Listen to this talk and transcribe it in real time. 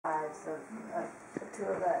lives of the two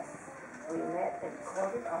of us. We met and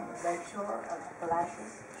courted on the lakeshore of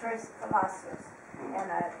Palacios, Tres Palacios.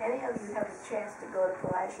 And any of you have a chance to go to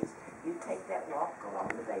Palacios, you take that walk along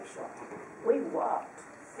the lakeshore. We walked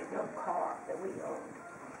in no car that we owned.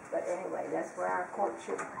 But anyway, that's where our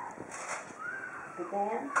courtship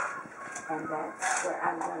began. And that's where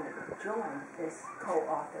I'm going to join this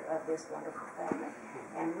co-author of this wonderful family.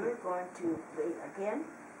 And we're going to be again.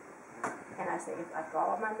 And I say, if I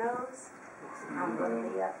follow my nose, I'm going to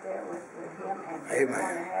be up there with him, and we're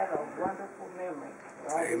going to have a wonderful memory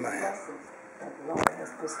of all the blessings that the Lord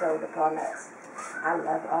has bestowed upon us. I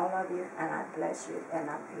love all of you, and I bless you, and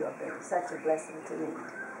you have been such a blessing to me.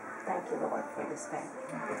 Thank you, Lord, for this family.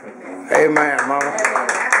 Amen, Mama.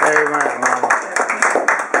 Amen, Mama.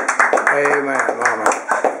 Amen,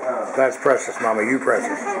 Mama. That's precious, Mama. You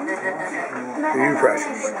precious. You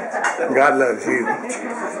precious. God loves you.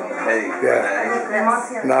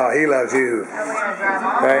 Yeah. No, He loves you.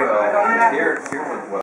 Okay?